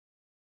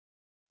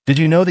Did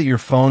you know that your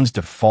phone's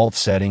default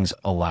settings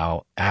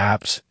allow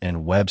apps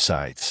and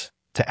websites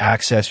to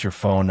access your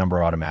phone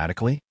number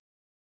automatically?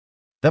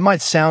 That might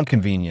sound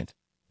convenient,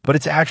 but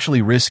it's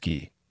actually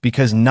risky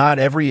because not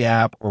every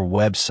app or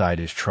website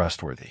is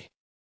trustworthy.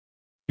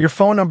 Your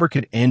phone number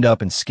could end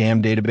up in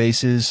scam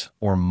databases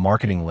or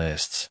marketing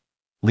lists,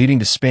 leading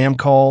to spam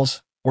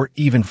calls or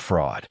even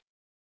fraud.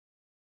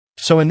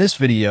 So in this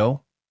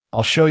video,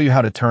 I'll show you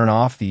how to turn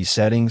off these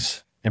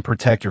settings and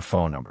protect your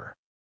phone number.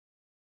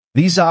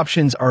 These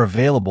options are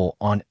available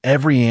on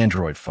every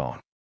Android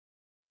phone.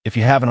 If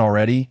you haven't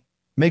already,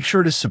 make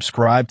sure to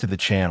subscribe to the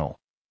channel,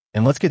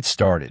 and let's get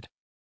started.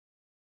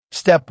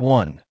 Step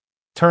 1.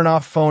 Turn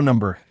off phone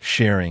number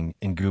sharing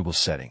in Google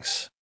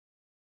Settings.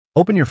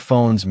 Open your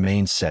phone's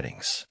main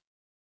settings.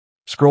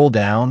 Scroll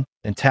down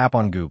and tap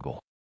on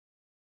Google.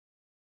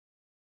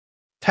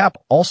 Tap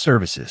All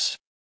Services.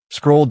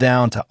 Scroll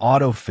down to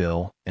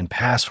Autofill and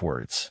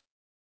Passwords.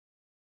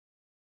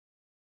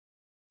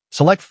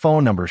 Select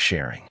Phone Number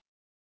Sharing.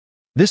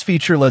 This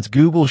feature lets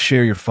Google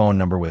share your phone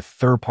number with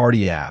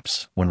third-party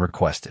apps when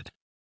requested.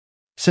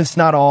 Since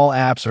not all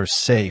apps are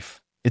safe,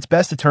 it's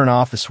best to turn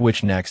off the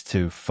switch next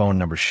to Phone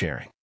Number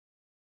Sharing.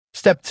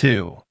 Step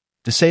 2.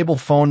 Disable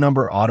phone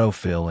number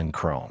autofill in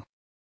Chrome.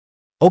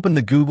 Open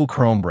the Google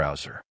Chrome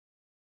browser.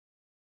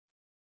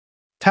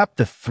 Tap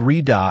the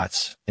three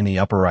dots in the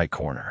upper right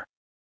corner.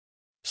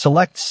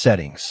 Select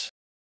Settings.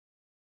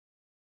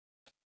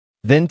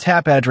 Then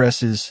tap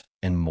Addresses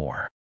and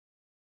More.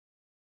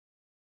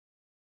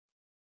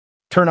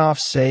 Turn off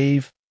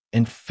Save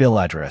and Fill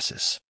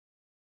Addresses.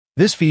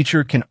 This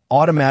feature can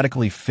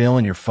automatically fill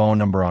in your phone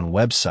number on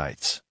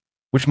websites,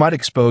 which might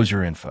expose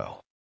your info.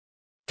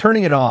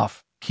 Turning it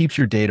off keeps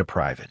your data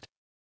private.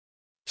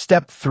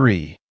 Step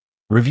 3.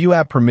 Review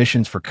app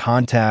permissions for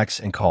contacts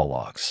and call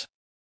logs.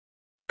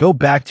 Go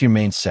back to your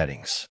main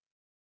settings.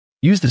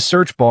 Use the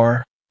search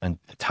bar and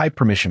type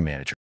Permission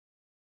Manager.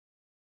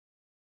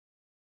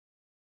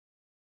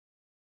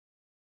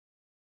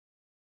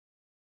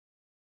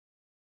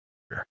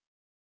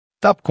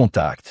 Tap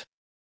Contact.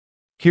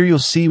 Here you'll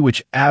see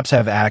which apps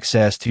have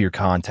access to your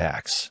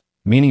contacts,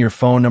 meaning your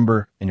phone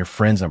number and your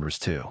friends' numbers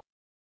too.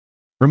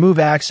 Remove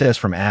access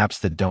from apps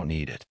that don't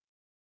need it.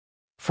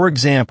 For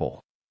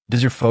example,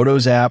 does your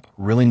Photos app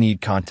really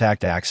need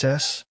contact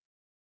access?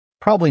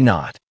 Probably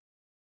not.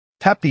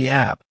 Tap the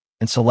app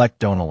and select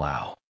Don't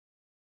Allow.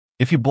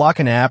 If you block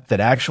an app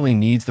that actually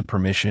needs the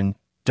permission,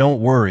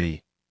 don't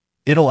worry,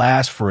 it'll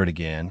ask for it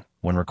again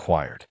when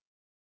required.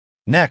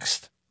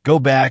 Next, go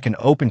back and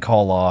open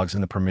call logs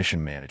in the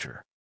Permission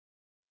Manager.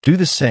 Do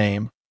the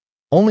same,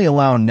 only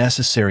allow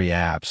necessary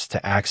apps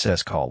to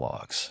access call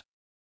logs.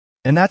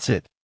 And that's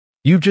it.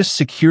 You've just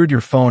secured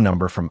your phone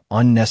number from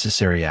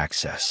unnecessary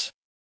access.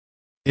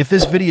 If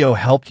this video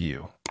helped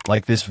you,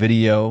 like this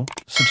video,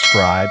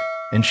 subscribe,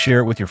 and share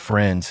it with your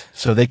friends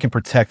so they can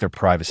protect their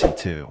privacy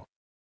too.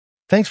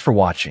 Thanks for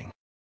watching.